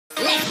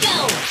Let's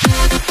go!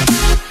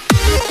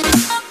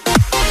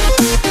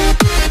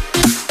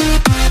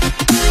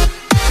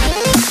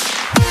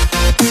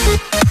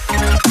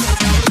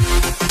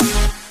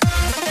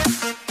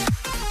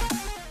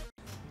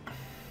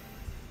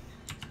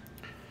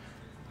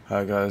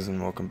 Hi guys,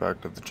 and welcome back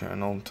to the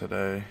channel.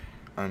 Today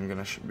I'm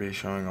gonna be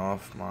showing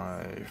off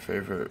my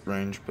favorite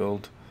range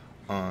build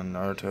on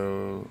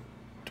Naruto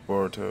to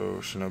Boruto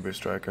Shinobi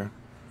Striker.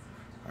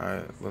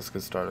 Alright, let's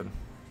get started.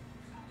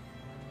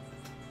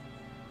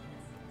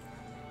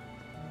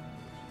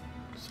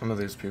 Some of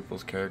these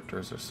people's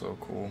characters are so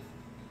cool.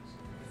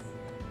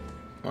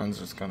 Mine's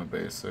just kinda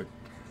basic.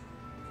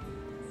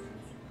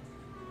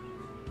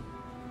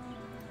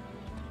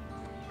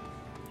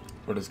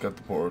 But it's got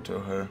the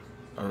Boruto hair.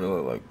 I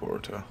really like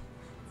Boruto.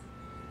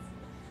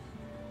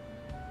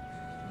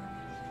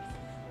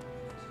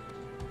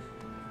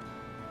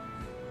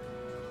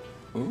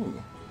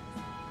 Ooh.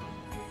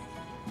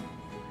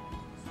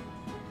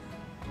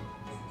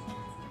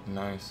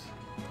 Nice.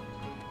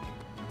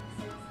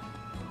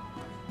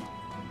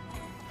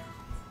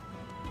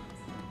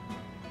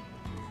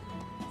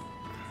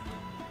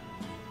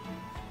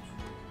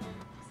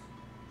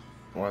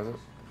 Why is it?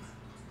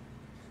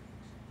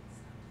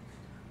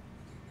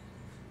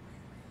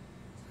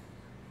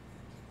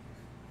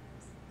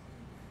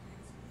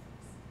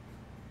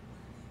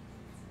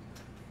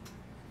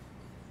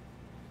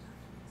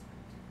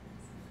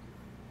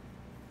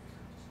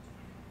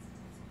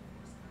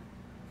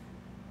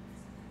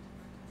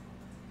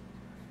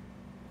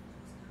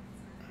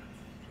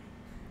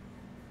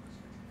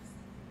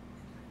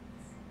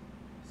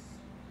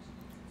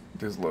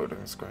 These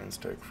loading screens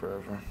take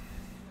forever.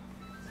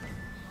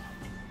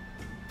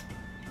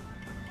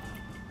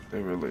 They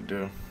really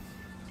do.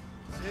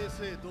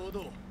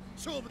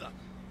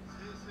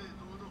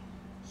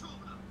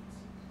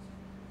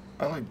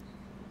 I like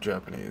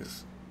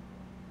Japanese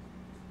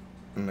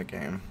in the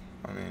game.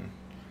 I mean,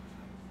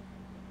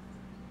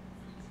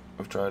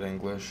 I've tried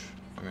English.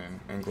 I mean,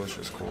 English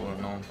is cool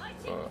and all,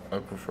 but I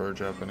prefer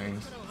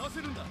Japanese.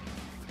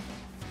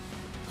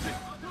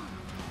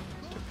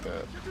 Take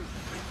that.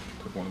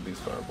 Take one of these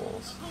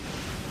fireballs.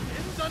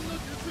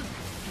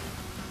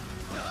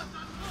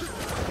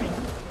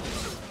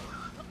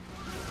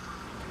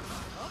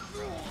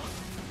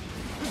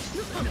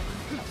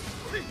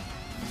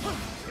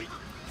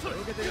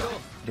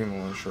 Give me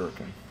one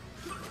shuriken.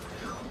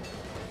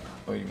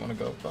 Oh, you wanna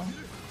go up though?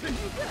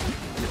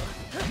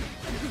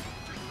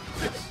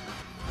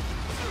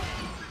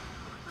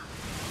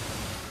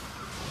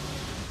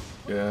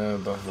 Yeah,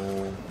 the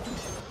whole...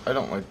 I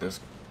don't like this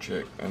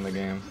chick in the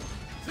game.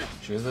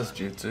 She has this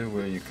jutsu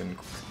where you can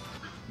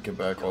get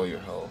back all your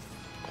health.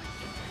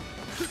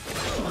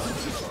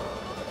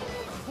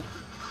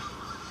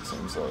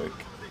 Seems like...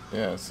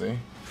 Yeah, see?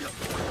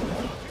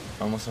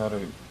 Almost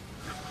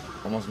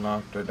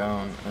knocked her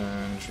down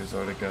and she's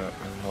already got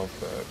her health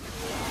back.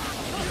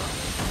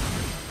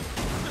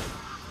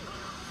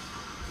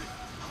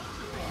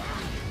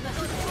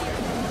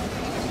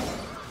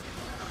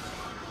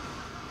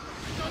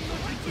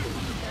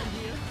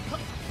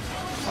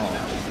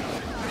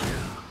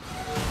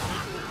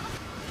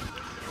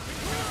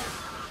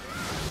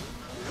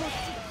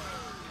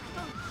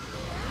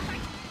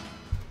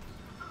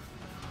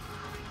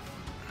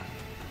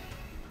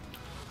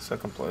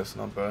 Second place,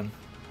 not bad.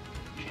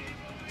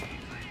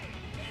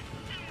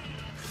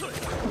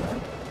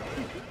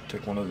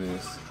 Take one of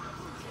these.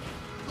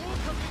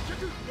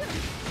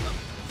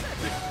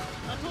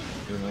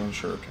 Give me one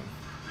shuriken.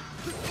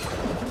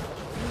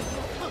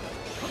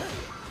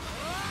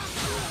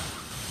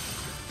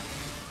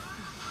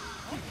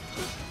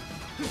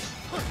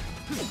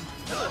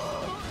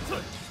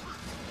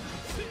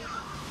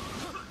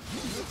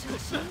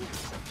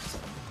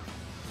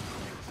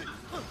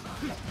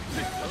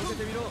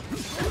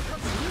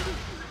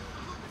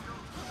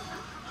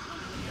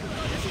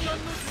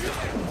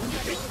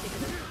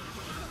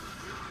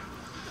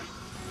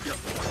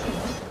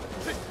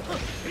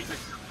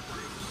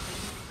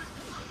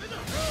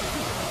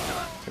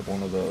 Take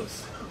one of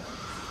those.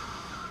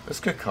 This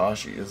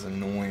Kakashi is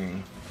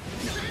annoying.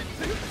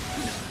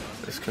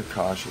 This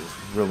Kakashi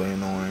is really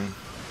annoying.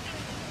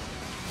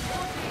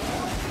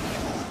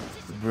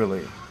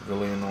 Really,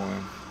 really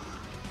annoying.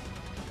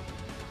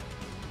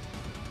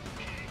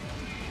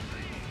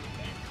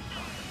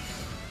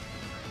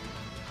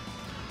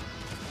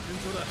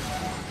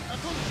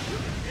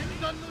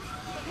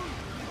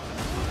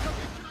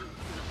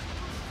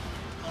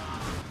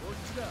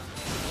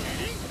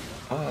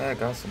 Oh yeah, I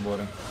got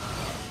somebody.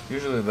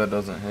 Usually that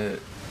doesn't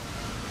hit.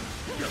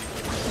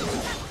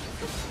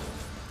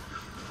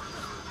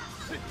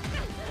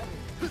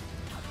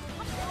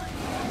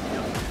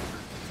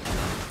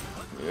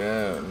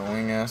 Yeah,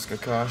 annoying ass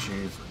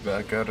Kakashi's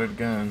back at it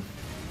again.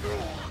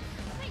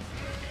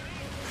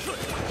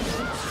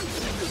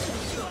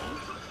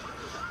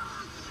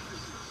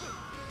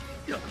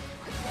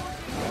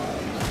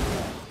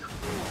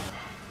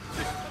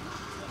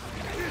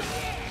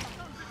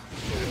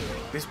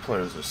 These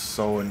players are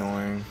so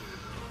annoying.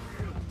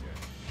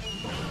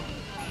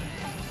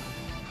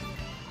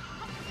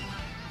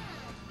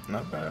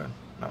 Not bad.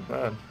 Not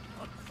bad.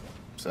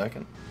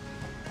 Second.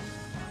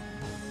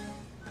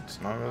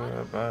 It's not really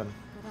that bad.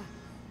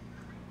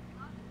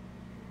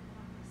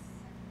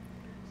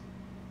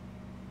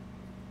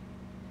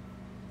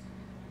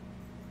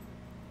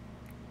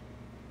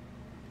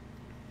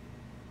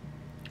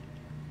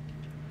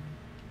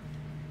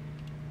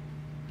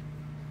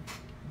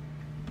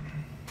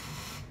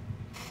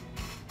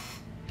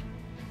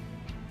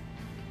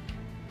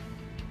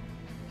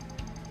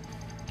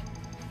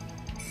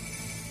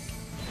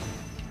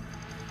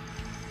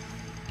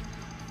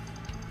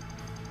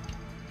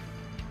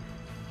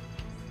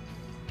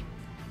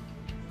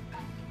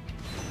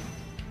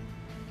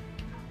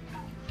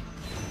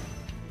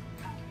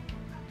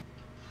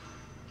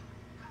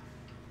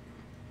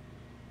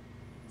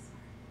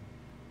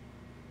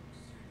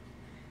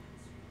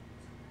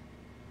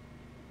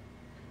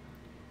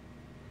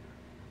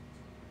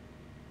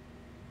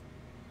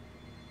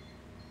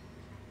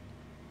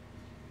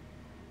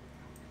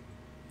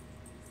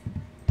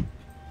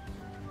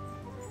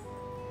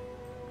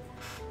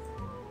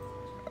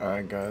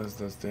 Alright guys,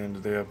 that's the end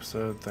of the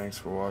episode. Thanks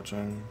for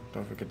watching.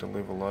 Don't forget to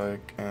leave a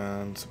like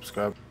and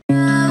subscribe.